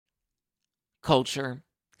Culture,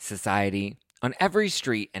 society, on every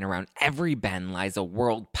street and around every bend lies a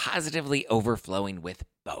world positively overflowing with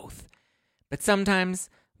both. But sometimes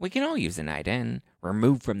we can all use a night in,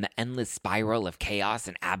 removed from the endless spiral of chaos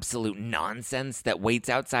and absolute nonsense that waits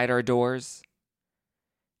outside our doors.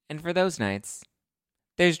 And for those nights,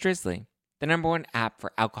 there's Drizzly, the #1 app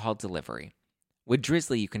for alcohol delivery. With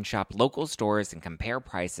Drizzly, you can shop local stores and compare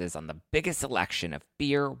prices on the biggest selection of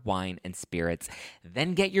beer, wine, and spirits,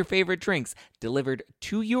 then get your favorite drinks delivered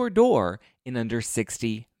to your door in under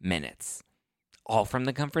 60 minutes. All from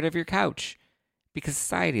the comfort of your couch. Because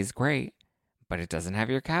society is great, but it doesn't have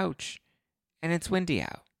your couch. And it's windy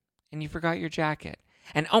out. And you forgot your jacket.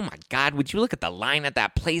 And oh my God, would you look at the line at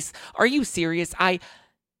that place? Are you serious?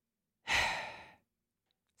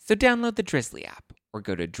 So download the Drizzly app or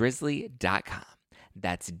go to drizzly.com.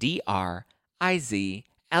 That's DRIZLY.com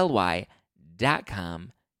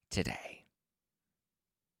today.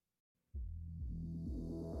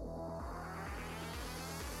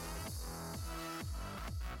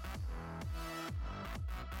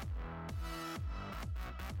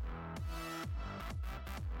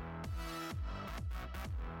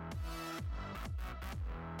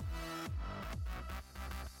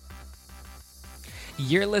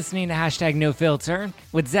 You're listening to #NoFilter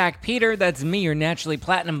with Zach Peter. That's me, your naturally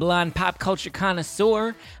platinum blonde pop culture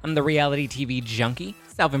connoisseur. I'm the reality TV junkie,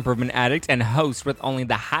 self-improvement addict, and host with only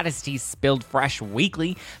the hottest tea spilled fresh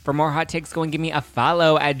weekly. For more hot takes, go and give me a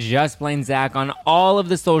follow at Just Plain Zach on all of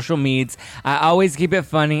the social medias. I always keep it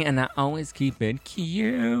funny, and I always keep it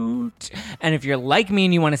cute. And if you're like me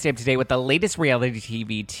and you want to stay up to date with the latest reality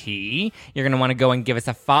TV tea, you're going to want to go and give us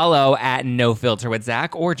a follow at No Filter with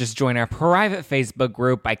Zach, or just join our private Facebook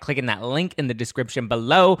group by clicking that link in the description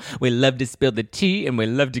below. We love to spill the tea, and we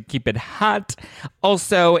love to keep it hot.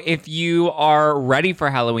 Also, if you are ready for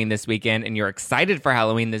Halloween this weekend and you're excited for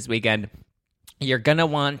Halloween this weekend, you're going to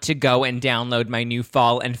want to go and download my new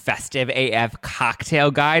fall and festive AF cocktail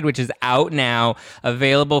guide, which is out now,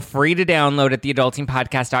 available free to download at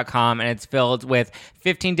theadultingpodcast.com, and it's filled with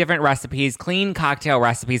 15 different recipes, clean cocktail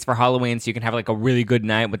recipes for Halloween, so you can have like a really good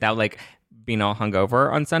night without like being all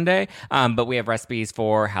hungover on Sunday. But we have recipes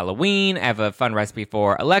for Halloween. I have a fun recipe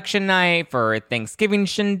for election night, for Thanksgiving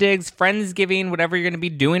shindigs, Friendsgiving, whatever you're going to be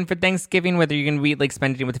doing for Thanksgiving, whether you're going to be like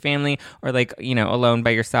spending it with the family or like, alone by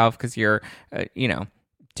yourself because you're,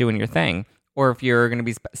 doing your thing. Or if you're going to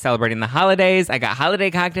be celebrating the holidays, I got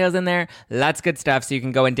holiday cocktails in there. Lots of good stuff. So you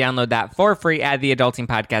can go and download that for free at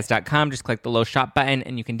theadultingpodcast.com. Just click the little shop button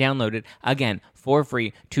and you can download it again for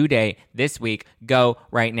free today, this week. Go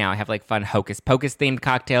right now. I have like fun Hocus Pocus themed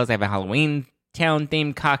cocktails. I have a Halloween Town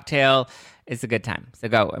themed cocktail. It's a good time. So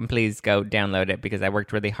go and please go download it because I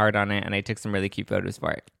worked really hard on it and I took some really cute photos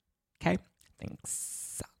for it. Okay?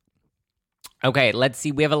 Thanks. Okay, let's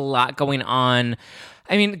see. We have a lot going on.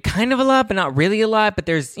 I mean, kind of a lot, but not really a lot. But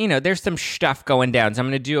there's some stuff going down. So I'm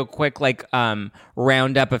going to do a quick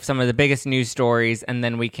roundup of some of the biggest news stories, and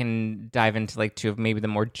then we can dive into like two of maybe the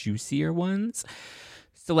more juicier ones.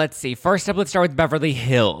 So let's see. First up, let's start with Beverly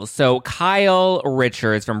Hills. So Kyle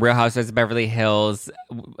Richards from Real Housewives of Beverly Hills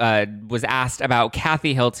was asked about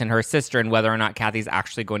Kathy Hilton, her sister, and whether or not Kathy's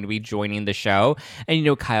actually going to be joining the show. And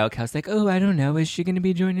Kyle's like, oh, I don't know. Is she going to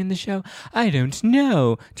be joining the show? I don't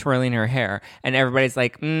know. Twirling her hair. And everybody's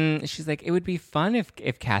like, she's like, it would be fun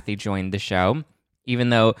if Kathy joined the show.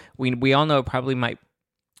 Even though we all know it probably might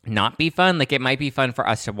not be fun. Like, it might be fun for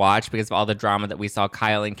us to watch because of all the drama that we saw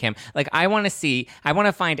Kyle and Kim. Like, I want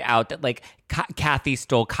to find out that, like, Kathy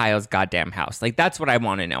stole Kyle's goddamn house. Like, that's what I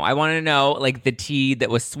want to know. I want to know, like, the tea that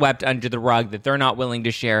was swept under the rug that they're not willing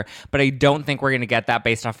to share. But I don't think we're going to get that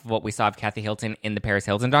based off of what we saw of Kathy Hilton in the Perez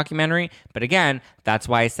Hilton documentary. But again, that's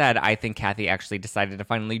why I said I think Kathy actually decided to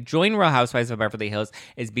finally join Real Housewives of Beverly Hills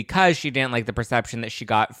is because she didn't like the perception that she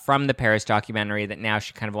got from the Perez documentary, that now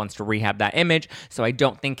she kind of wants to rehab that image. So I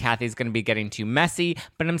don't think Kathy's going to be getting too messy,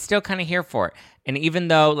 but I'm still kind of here for it. And even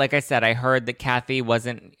though, like I said, I heard that Kathy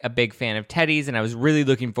wasn't a big fan of Teddy's, and I was really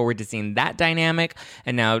looking forward to seeing that dynamic.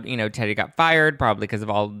 And now, Teddy got fired, probably because of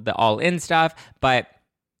all the all-in stuff. But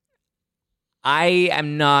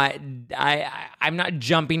I'm not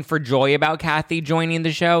jumping for joy about Kathy joining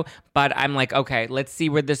the show. But I'm like, okay, let's see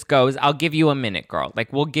where this goes. I'll give you a minute, girl.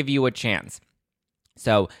 Like, we'll give you a chance.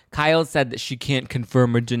 So Kyle said that she can't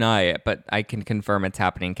confirm or deny it, but I can confirm it's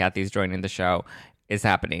happening. Kathy's joining the show. is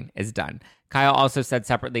happening, is done. Kyle also said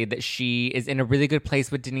separately that she is in a really good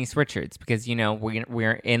place with Denise Richards because, you know,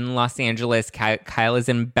 we're in Los Angeles. Kyle is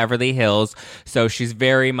in Beverly Hills. So she's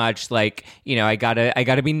very much like, you know, I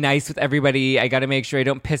gotta be nice with everybody. I gotta make sure I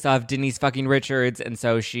don't piss off Denise fucking Richards. And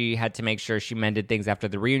so she had to make sure she mended things after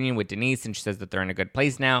the reunion with Denise. And she says that they're in a good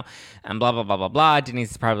place now and blah, blah, blah, blah, blah.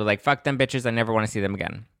 Denise is probably like, fuck them bitches. I never want to see them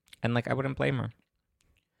again. And like, I wouldn't blame her.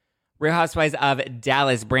 Real Housewives of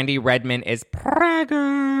Dallas, Brandi Redmond is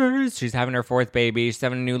preggers. She's having her fourth baby. She's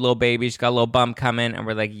having a new little baby. She's got a little bump coming. And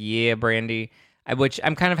we're like, yeah, Brandi. Which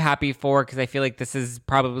I'm kind of happy for because I feel like this is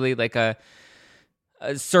probably like a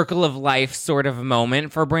circle of life sort of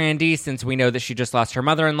moment for Brandi since we know that she just lost her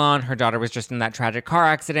mother-in-law and her daughter was just in that tragic car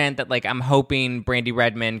accident that like I'm hoping Brandi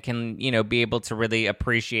Redmond can, you know, be able to really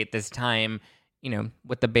appreciate this time, you know,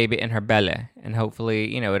 with the baby in her belly, and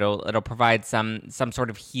hopefully, you know, it'll provide some sort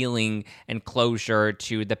of healing and closure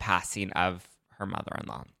to the passing of her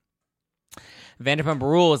mother-in-law. Vanderpump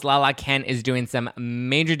Rules, Lala Kent is doing some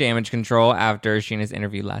major damage control after Sheena's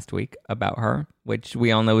interview last week about her, which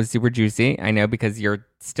we all know is super juicy. I know because you're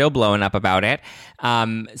still blowing up about it.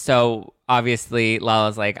 So obviously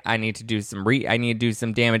Lala's like, I need to do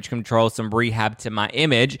some damage control, some rehab to my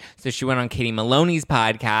image. So she went on Katie Maloney's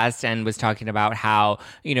podcast and was talking about how,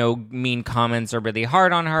 you know, mean comments are really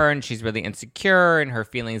hard on her and she's really insecure and her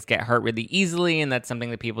feelings get hurt really easily. And that's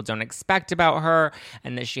something that people don't expect about her,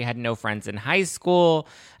 and that she had no friends in high school.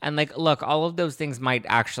 And like, look, all of those things might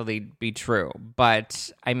actually be true.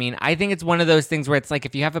 But I mean, I think it's one of those things where it's like,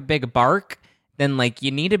 if you have a big bark, then like you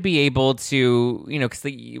need to be able to, you know, because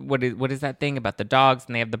what is that thing about the dogs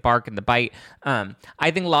and they have the bark and the bite? I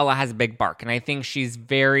think Lala has a big bark, and I think she's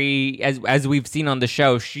very, as we've seen on the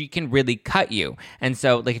show, she can really cut you. And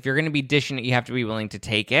so like if you're going to be dishing it, you have to be willing to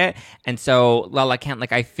take it. And so Lala Kent,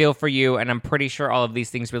 like I feel for you, and I'm pretty sure all of these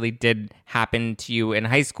things really did happen to you in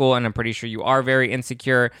high school, and I'm pretty sure you are very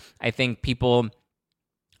insecure. I think people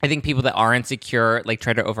that are insecure like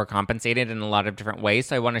try to overcompensate it in a lot of different ways.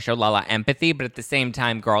 So I want to show Lala empathy, but at the same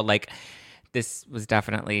time, girl, like this was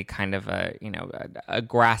definitely kind of a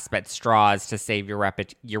grasp at straws to save your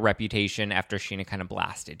reputation after Sheena kind of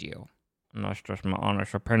blasted you. And that's just my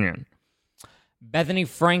honest opinion. Bethany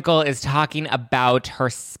Frankel is talking about her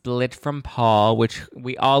split from Paul, which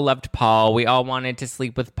we all loved Paul. We all wanted to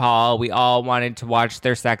sleep with Paul. We all wanted to watch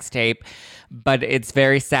their sex tape. But it's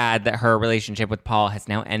very sad that her relationship with Paul has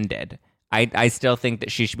now ended. I still think that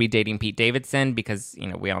she should be dating Pete Davidson because, you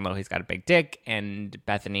know, we all know he's got a big dick, and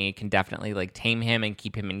Bethany can definitely like tame him and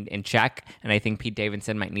keep him in check. And I think Pete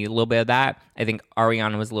Davidson might need a little bit of that. I think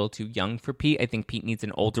Ariana was a little too young for Pete. I think Pete needs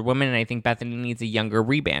an older woman, and I think Bethany needs a younger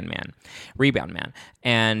rebound man.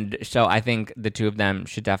 And so I think the two of them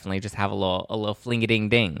should definitely just have a little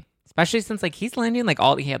fling-a-ding-ding. Especially since, like, he's landing, like,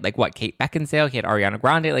 he had, like, what, Kate Beckinsale, he had Ariana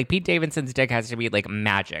Grande. Like, Pete Davidson's dick has to be, like,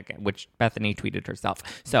 magic, which Bethany tweeted herself.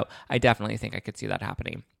 So I definitely think I could see that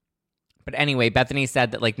happening. But anyway, Bethany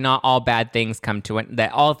said that, like, not all bad things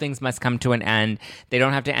that all things must come to an end. They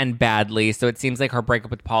don't have to end badly. So it seems like her breakup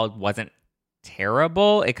with Paul wasn't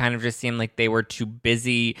terrible. It kind of just seemed like they were too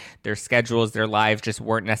busy. Their schedules, their lives just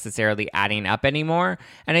weren't necessarily adding up anymore.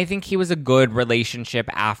 And I think he was a good relationship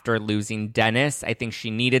after losing Dennis. I think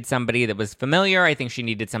she needed somebody that was familiar. I think she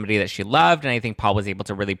needed somebody that she loved. And I think Paul was able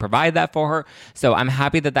to really provide that for her. So I'm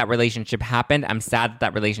happy that relationship happened. I'm sad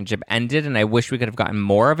that relationship ended, and I wish we could have gotten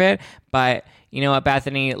more of it. But you know what,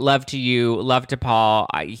 Bethany? Love to you. Love to Paul.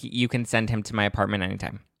 You can send him to my apartment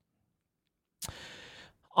anytime.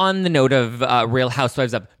 On the note of Real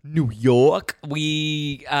Housewives of New York,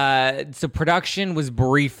 so production was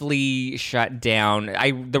briefly shut down.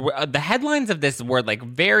 The headlines of this were like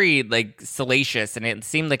very like salacious, and it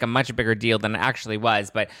seemed like a much bigger deal than it actually was.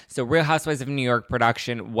 But so Real Housewives of New York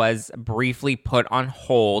production was briefly put on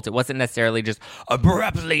hold. It wasn't necessarily just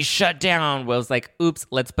abruptly shut down. It was like, oops,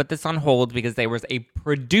 let's put this on hold because there was a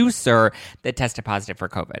producer that tested positive for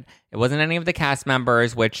COVID. It wasn't any of the cast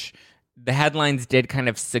members, which the headlines did kind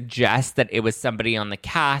of suggest that it was somebody on the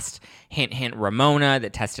cast, hint, hint, Ramona,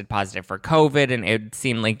 that tested positive for COVID. And it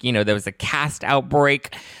seemed like, you know, there was a cast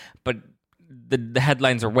outbreak, but the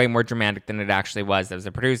headlines are way more dramatic than it actually was. There was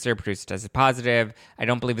a producer tested positive. I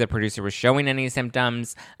don't believe the producer was showing any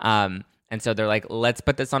symptoms. And so they're like, let's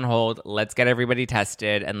put this on hold. Let's get everybody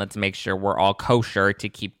tested, and let's make sure we're all kosher to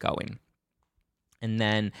keep going. And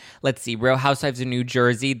then, let's see, Real Housewives of New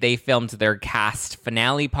Jersey, they filmed their cast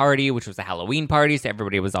finale party, which was a Halloween party, so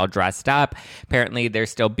everybody was all dressed up. Apparently,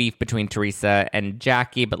 there's still beef between Teresa and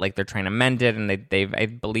Jackie, but, like, they're trying to mend it, and I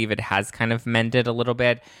believe it has kind of mended a little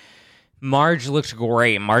bit. Marge looked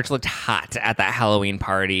great. Marge looked hot at that Halloween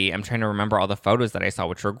party. I'm trying to remember all the photos that I saw,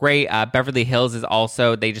 which were great. Beverly Hills is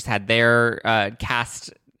also, they just had their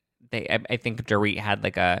cast. I think Dorit had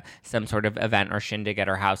like some sort of event or shindig at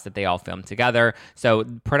her house that they all filmed together. So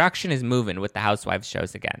production is moving with the Housewives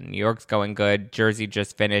shows again. New York's going good. Jersey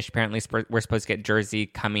just finished. Apparently we're supposed to get Jersey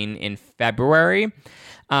coming in February.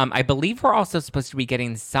 I believe we're also supposed to be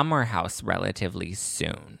getting Summer House relatively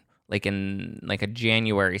soon. Like in like a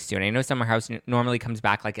January soon. I know Summer House normally comes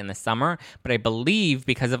back like in the summer, but I believe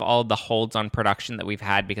because of all the holds on production that we've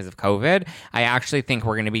had because of COVID, I actually think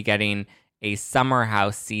we're going to be getting a Summer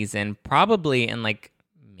House season probably in like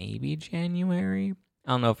maybe January.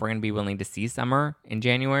 I don't know if we're going to be willing to see summer in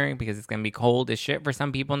January because it's going to be cold as shit for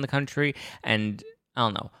some people in the country. And I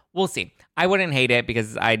don't know. We'll see. I wouldn't hate it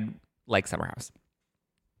because I'd like Summer House.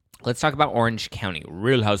 Let's talk about Orange County.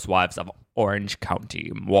 Real Housewives of Orange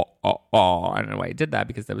County. I don't know why I did that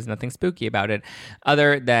because there was nothing spooky about it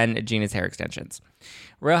other than Gina's hair extensions.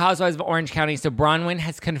 Real Housewives of Orange County. So Braunwyn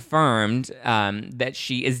has confirmed that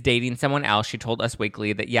she is dating someone else. She told Us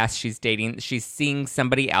Weekly that yes, she's seeing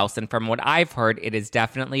somebody else. And from what I've heard, it is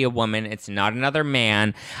definitely a woman. It's not another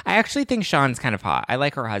man. I actually think Sean's kind of hot. I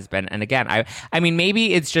like her husband. And again, I mean,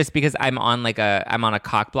 maybe it's just because I'm on a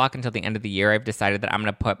cock block until the end of the year. I've decided that I'm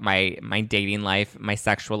going to put my dating life, my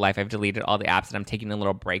sexual life, I've deleted all the apps and I'm taking a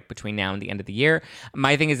little break between now and the end of the year.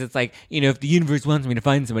 My thing is, it's like, if the universe wants me to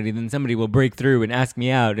find somebody, then somebody will break through and ask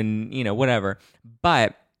me out and, whatever.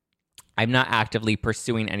 But I'm not actively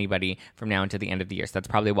pursuing anybody from now until the end of the year. So that's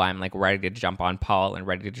probably why I'm like ready to jump on Paul and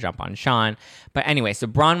ready to jump on Sean. But anyway, so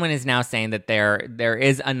Braunwyn is now saying that there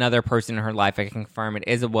is another person in her life. I can confirm it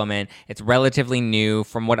is a woman. It's relatively new.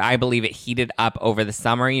 From what I believe, it heated up over the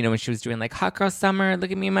summer, when she was doing like hot girl summer.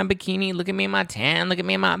 Look at me in my bikini. Look at me in my tan. Look at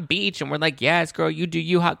me in my beach. And we're like, yes, girl, you do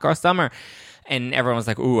you, hot girl summer. And everyone was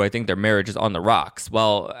like, ooh, I think their marriage is on the rocks.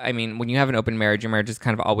 Well, I mean, when you have an open marriage, your marriage is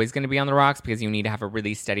kind of always going to be on the rocks because you need to have a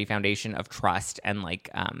really steady foundation of trust and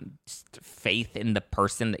like just faith in the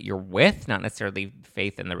person that you're with, not necessarily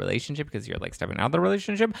faith in the relationship because you're like stepping out of the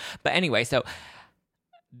relationship. But anyway, so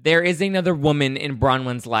there is another woman in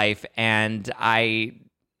Braunwyn's life, and I'm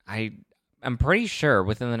pretty sure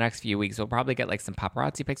within the next few weeks, we'll probably get like some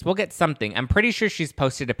paparazzi pics. We'll get something. I'm pretty sure she's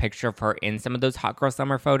posted a picture of her in some of those hot girl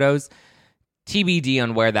summer photos. TBD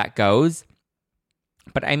on where that goes.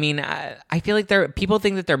 But I mean, I feel like people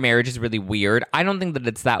think that their marriage is really weird. I don't think that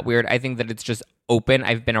it's that weird. I think that it's just open.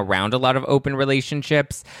 I've been around a lot of open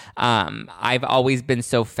relationships. I've always been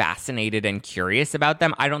so fascinated and curious about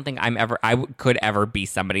them. I don't think I could ever be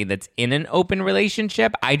somebody that's in an open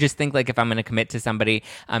relationship. I just think like if I'm going to commit to somebody,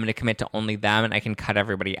 I'm going to commit to only them and I can cut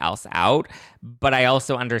everybody else out. But I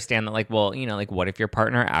also understand that like, well, like what if your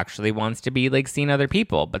partner actually wants to be like seeing other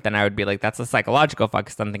people? But then I would be like, that's a psychological fuck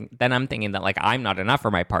something. Then I'm thinking that like I'm not enough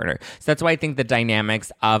for my partner. So that's why I think the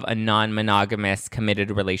dynamics of a non-monogamous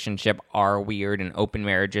committed relationship are weird and open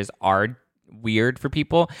marriages are weird for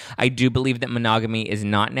people. I do believe that monogamy is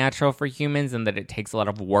not natural for humans and that it takes a lot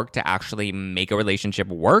of work to actually make a relationship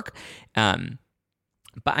work. But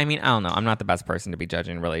I mean, I don't know. I'm not the best person to be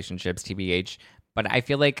judging relationships, TBH. But I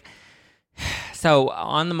feel like, so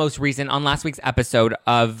on last week's episode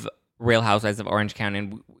of Real Housewives of Orange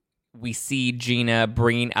County, we see Gina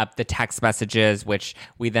bringing up the text messages, which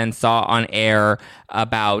we then saw on air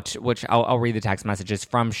about, which I'll read the text messages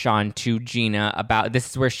from Sean to Gina about, this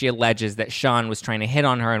is where she alleges that Sean was trying to hit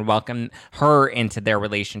on her and welcome her into their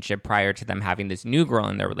relationship prior to them having this new girl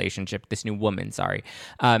in their relationship, this new woman, sorry.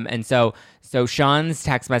 And so Sean's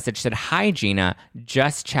text message said, "Hi, Gina,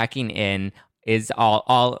 just checking in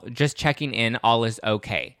just checking in, all is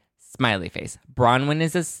okay. Smiley face. Braunwyn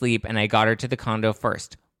is asleep and I got her to the condo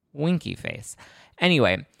first. Winky face.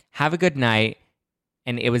 Anyway, have a good night.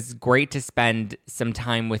 And it was great to spend some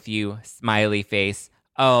time with you. Smiley face.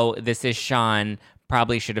 Oh, this is Sean.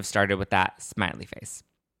 Probably should have started with that. Smiley face."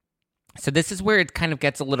 So this is where it kind of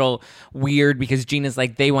gets a little weird because Gina's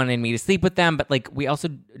like, they wanted me to sleep with them. But like we also,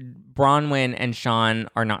 Braunwyn and Sean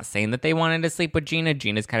are not saying that they wanted to sleep with Gina.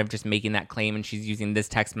 Gina's kind of just making that claim. And she's using this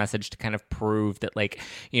text message to kind of prove that like,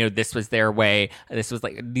 this was their way. This was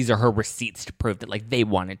like, these are her receipts to prove that like they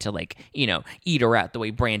wanted to like, eat her out the way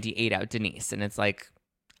Brandy ate out Denise. And it's like,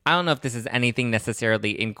 I don't know if this is anything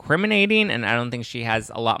necessarily incriminating, and I don't think she has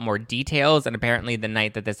a lot more details. And apparently the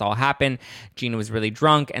night that this all happened, Gina was really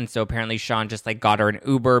drunk, and so apparently Sean just like got her an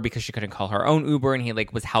Uber because she couldn't call her own Uber, and he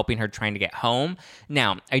like was helping her trying to get home.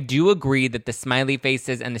 Now, I do agree that the smiley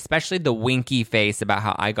faces, and especially the winky face about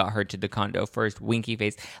how I got her to the condo first, winky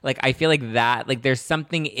face, like I feel like that, like there's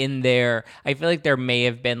something in there. I feel like there may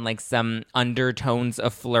have been like some undertones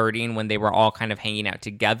of flirting when they were all kind of hanging out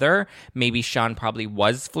together. Maybe Sean probably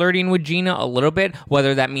was flirting with Gina a little bit.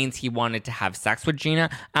 Whether that means he wanted to have sex with Gina,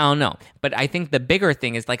 I don't know. But I think the bigger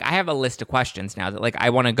thing is like I have a list of questions now that like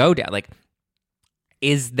I want to go down. Like,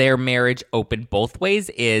 is their marriage open both ways?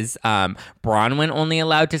 Is Braunwyn only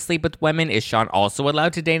allowed to sleep with women? Is Sean also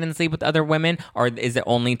allowed to date and sleep with other women? Or is it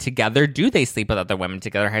only together? Do they sleep with other women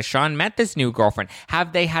together? Has Sean met this new girlfriend?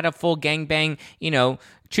 Have they had a full gangbang,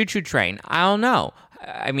 choo-choo train? I don't know.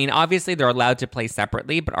 I mean, obviously they're allowed to play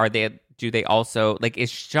separately, but do they also, like,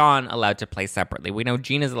 is Sean allowed to play separately? We know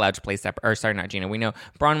Gina's allowed to play separate, or sorry, not Gina. We know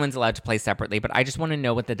Braunwyn's allowed to play separately, but I just want to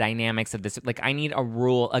know what the dynamics of this, like, I need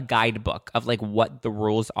a guidebook of, like, what the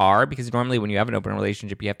rules are, because normally when you have an open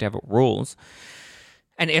relationship, you have to have rules.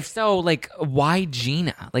 And if so, like, why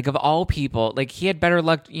Gina? Like, of all people, like, he had better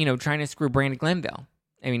luck, trying to screw Brandi Glanville.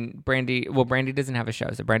 I mean, Brandi doesn't have a show,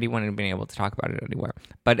 so Brandi wouldn't have been able to talk about it anywhere.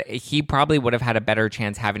 But he probably would have had a better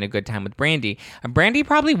chance having a good time with Brandi. And Brandi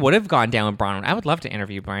probably would have gone down with Braunwyn. I would love to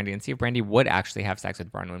interview Brandi and see if Brandi would actually have sex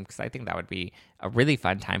with Braunwyn, because I think that would be a really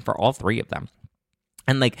fun time for all three of them.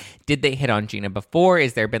 And, like, did they hit on Gina before?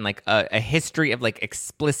 Is there been, like, a history of, like,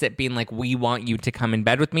 explicit being, like, we want you to come in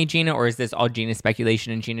bed with me, Gina? Or is this all Gina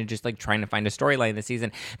speculation and Gina just, like, trying to find a storyline this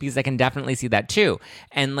season? Because I can definitely see that, too.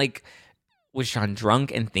 And, like, was Sean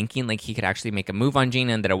drunk and thinking like he could actually make a move on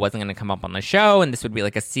Gina and that it wasn't going to come up on the show and this would be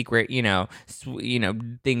like a secret,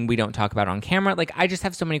 thing we don't talk about on camera? Like, I just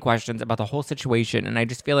have so many questions about the whole situation, and I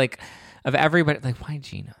just feel like of everybody, like, why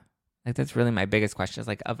Gina? Like, that's really my biggest question is,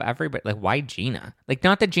 like, of everybody, like, why Gina? Like,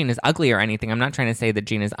 not that Gina's ugly or anything. I'm not trying to say that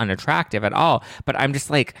Gina's unattractive at all, but I'm just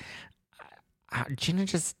like, Gina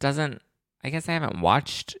just doesn't, I guess I haven't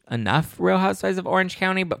watched enough Real Housewives of Orange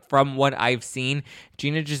County, but from what I've seen,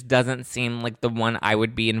 Gina just doesn't seem like the one I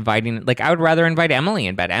would be inviting. Like, I would rather invite Emily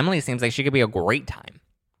in bed. Emily seems like she could be a great time.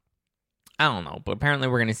 I don't know, but apparently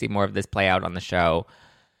we're going to see more of this play out on the show.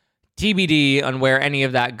 TBD on where any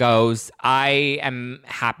of that goes. I am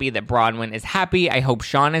happy that Braunwyn is happy. I hope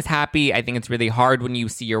Sean is happy. I think it's really hard when you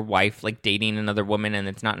see your wife like dating another woman and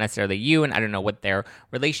it's not necessarily you, and I don't know what their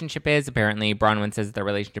relationship is. Apparently, Braunwyn says their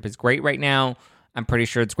relationship is great right now. I'm pretty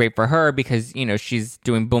sure it's great for her because, she's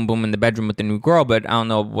doing boom boom in the bedroom with the new girl, but I don't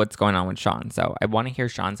know what's going on with Sean. So I want to hear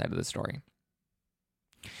Sean's side of the story.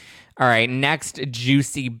 All right, next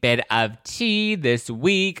juicy bit of tea this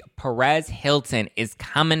week. Perez Hilton is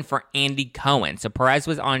coming for Andy Cohen. So Perez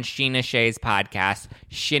was on Sheena Shea's podcast,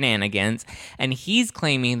 Shenanigans, and he's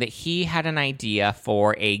claiming that he had an idea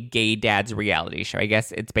for a gay dads reality show. I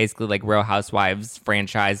guess it's basically like Real Housewives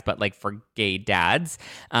franchise, but like for gay dads.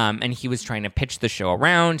 And he was trying to pitch the show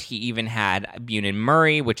around. He even had Bunin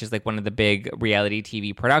Murray, which is like one of the big reality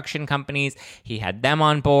TV production companies. He had them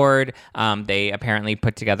on board. They apparently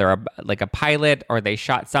put together a pilot, or they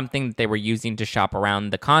shot something that they were using to shop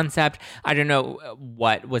around the concept. I don't know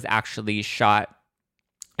what was actually shot,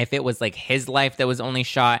 if it was like his life that was only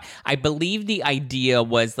shot. I believe the idea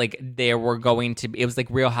was like it was like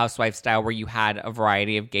Real Housewives style, where you had a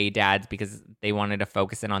variety of gay dads because they wanted to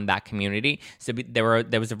focus in on that community. So there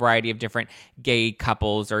was a variety of different gay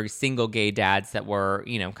couples or single gay dads that were,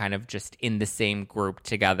 kind of just in the same group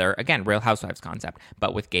together. Again, Real Housewives concept,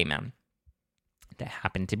 but with gay men that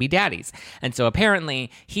happen to be daddies. And so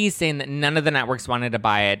apparently he's saying that none of the networks wanted to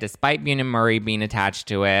buy it, despite Bunin Murray being attached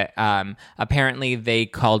to it. Apparently they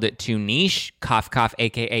called it too niche, cough cough,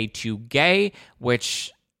 aka too gay,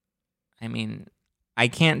 which, I mean, I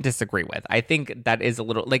can't disagree with. I think that is a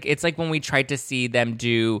little, like, it's like when we tried to see them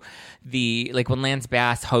do when Lance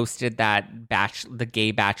Bass hosted the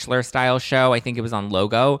gay bachelor style show. I think it was on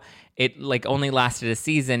Logo. It like only lasted a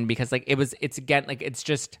season because like it's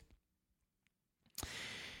just,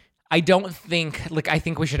 I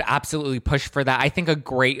think we should absolutely push for that. I think a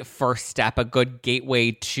great first step, a good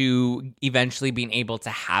gateway to eventually being able to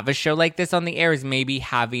have a show like this on the air is maybe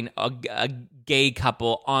having a gay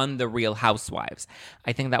couple on the Real Housewives.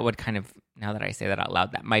 I think that would kind of, now that I say that out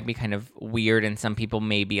loud, that might be kind of weird, and some people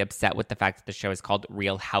may be upset with the fact that the show is called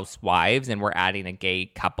Real Housewives and we're adding a gay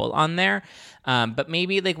couple on there. But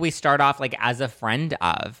maybe like we start off like as a friend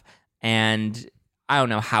of, and I don't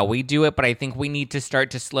know how we do it, but I think we need to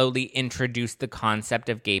start to slowly introduce the concept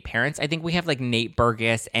of gay parents. I think we have like Nate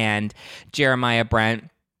Burgess and Jeremiah Brent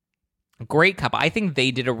Great couple. I think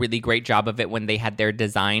they did a really great job of it when they had their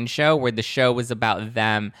design show, where the show was about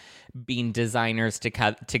them being designers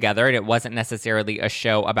together, and it wasn't necessarily a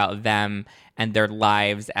show about them and their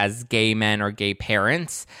lives as gay men or gay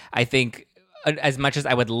parents. I think as much as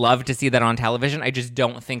I would love to see that on television, I just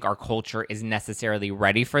don't think our culture is necessarily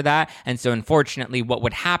ready for that. And so unfortunately, what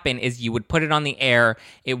would happen is you would put it on the air,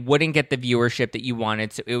 it wouldn't get the viewership that you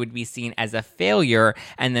wanted, so it would be seen as a failure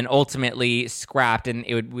and then ultimately scrapped, and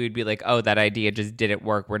we would be like, oh, that idea just didn't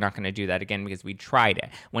work. We're not going to do that again because we tried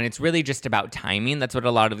it. When it's really just about timing, that's what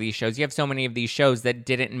a lot of these shows, you have so many of these shows that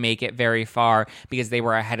didn't make it very far because they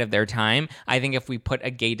were ahead of their time. I think if we put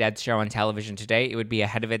a gay dad show on television today, it would be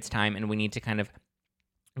ahead of its time, and we need to kind of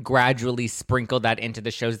gradually sprinkle that into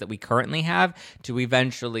the shows that we currently have to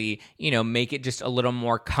eventually, make it just a little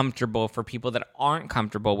more comfortable for people that aren't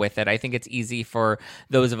comfortable with it. I think it's easy for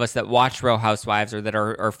those of us that watch Real Housewives or that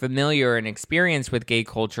are familiar and experienced with gay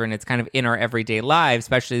culture, and it's kind of in our everyday lives,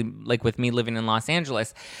 especially like with me living in Los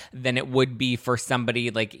Angeles, than it would be for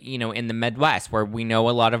somebody like, in the Midwest, where we know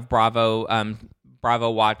a lot of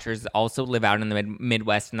Bravo watchers also live out in the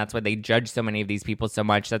Midwest, and that's why they judge so many of these people so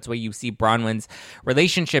much. That's why you see Braunwyn's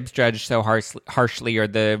relationships judged so harshly, or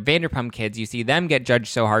the Vanderpump kids, you see them get judged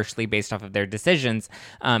so harshly based off of their decisions,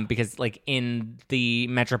 because like in the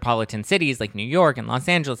metropolitan cities like New York and Los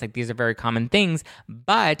Angeles, like these are very common things,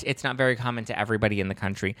 but it's not very common to everybody in the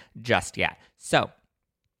country just yet. So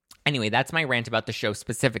anyway, that's my rant about the show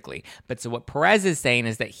specifically. But so what Perez is saying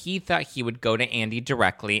is that he thought he would go to Andy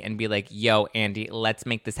directly and be like, yo, Andy, let's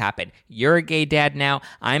make this happen. You're a gay dad now.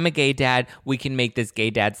 I'm a gay dad. We can make this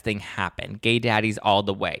gay dads thing happen. Gay daddies all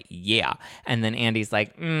the way. Yeah. And then Andy's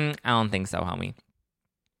like, I don't think so, homie.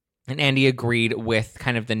 And Andy agreed with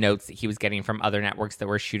kind of the notes that he was getting from other networks that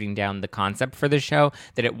were shooting down the concept for the show,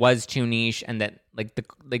 that it was too niche and that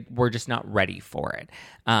we're just not ready for it.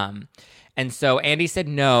 And so Andy said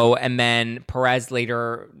no, and then Perez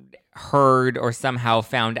later heard or somehow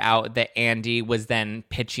found out that Andy was then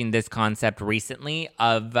pitching this concept recently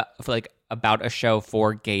about a show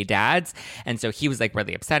for gay dads. And so he was like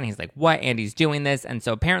really upset, and he's like, what? Andy's doing this? And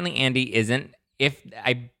so apparently Andy isn't. If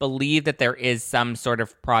I believe that there is some sort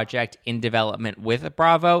of project in development with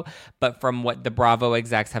Bravo, but from what the Bravo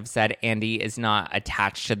execs have said, Andy is not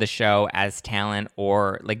attached to the show as talent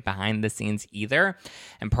or like behind the scenes either.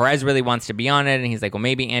 And Perez really wants to be on it, and he's like, well,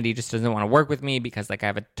 maybe Andy just doesn't want to work with me because like I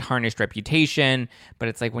have a tarnished reputation. But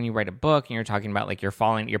it's like when you write a book and you're talking about like your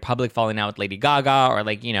public falling out with Lady Gaga, or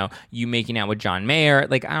like, you making out with John Mayer,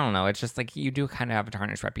 like I don't know, it's just like you do kind of have a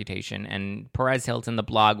tarnished reputation. And Perez Hilton, the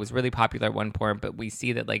blog, was really popular at one point, but we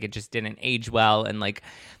see that like it just didn't age well, and like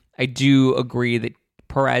I do agree that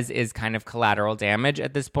Perez is kind of collateral damage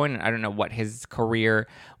at this point, and I don't know what his career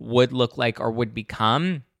would look like or would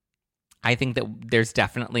become. I think that there's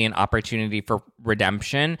definitely an opportunity for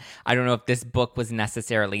redemption. I don't know if this book was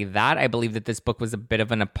necessarily that. I believe that this book was a bit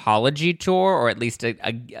of an apology tour, or at least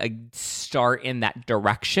a start in that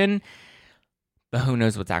direction. But who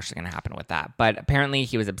knows what's actually going to happen with that. But apparently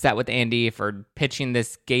he was upset with Andy for pitching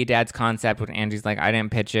this gay dad's concept when Andy's like, I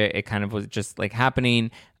didn't pitch it. It kind of was just like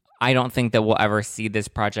happening. I don't think that we'll ever see this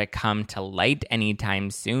project come to light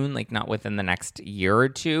anytime soon, like not within the next year or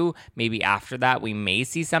two. Maybe after that, we may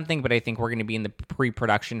see something, but I think we're going to be in the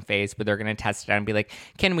pre-production phase where they're going to test it out and be like,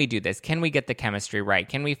 can we do this? Can we get the chemistry right?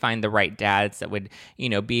 Can we find the right dads that would,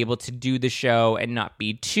 be able to do the show and not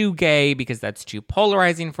be too gay because that's too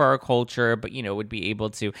polarizing for our culture, but, would be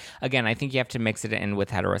able to, again, I think you have to mix it in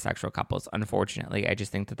with heterosexual couples. Unfortunately, I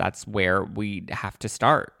just think that that's where we have to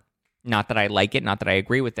start. Not that I like it, not that I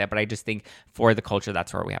agree with it, but I just think for the culture,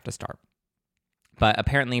 that's where we have to start. But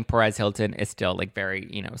apparently Perez Hilton is still like very,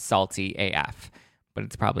 salty AF. But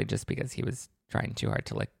it's probably just because he was trying too hard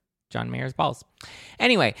to lick John Mayer's balls.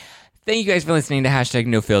 Anyway, thank you guys for listening to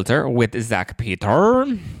 #NoFilter with Zach Peter.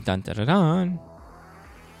 Dun, dun, dun, dun.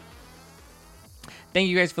 Thank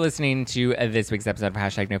you guys for listening to this week's episode of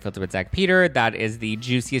 #NoFilter with Zach Peter. That is the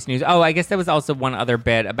juiciest news. Oh, I guess there was also one other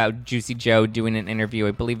bit about Juicy Joe doing an interview.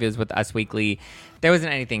 I believe it was with Us Weekly. There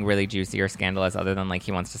wasn't anything really juicy or scandalous other than like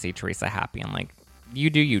he wants to see Teresa happy. I'm like, you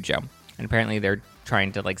do you, Joe. And apparently they're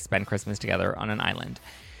trying to like spend Christmas together on an island.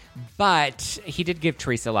 But he did give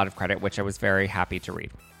Teresa a lot of credit, which I was very happy to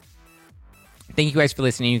read. Thank you guys for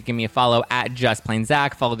listening. You can give me a follow at Just Plain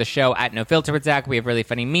Zach. Follow the show at No Filter with Zach. We have really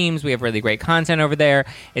funny memes. We have really great content over there.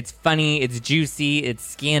 It's funny. It's juicy. It's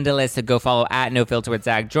scandalous. So go follow at No Filter with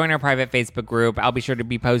Zach. Join our private Facebook group. I'll be sure to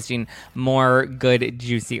be posting more good,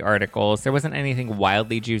 juicy articles. There wasn't anything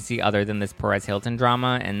wildly juicy other than this Perez Hilton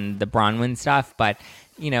drama and the Braunwyn stuff. But,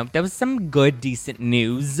 there was some good, decent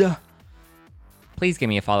news. please give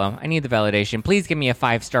me a follow. I need the validation. Please give me a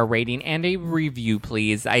 5-star rating and a review,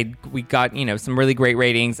 please. We got, some really great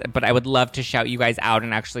ratings, but I would love to shout you guys out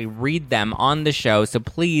and actually read them on the show. So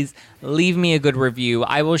please leave me a good review.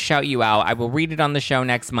 I will shout you out. I will read it on the show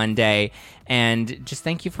next Monday. And just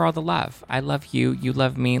thank you for all the love. I love you. You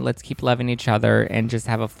love me. Let's keep loving each other and just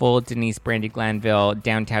have a full Denise Brandy Glanville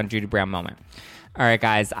downtown Judy Brown moment. All right,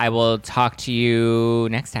 guys. I will talk to you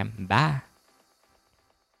next time. Bye.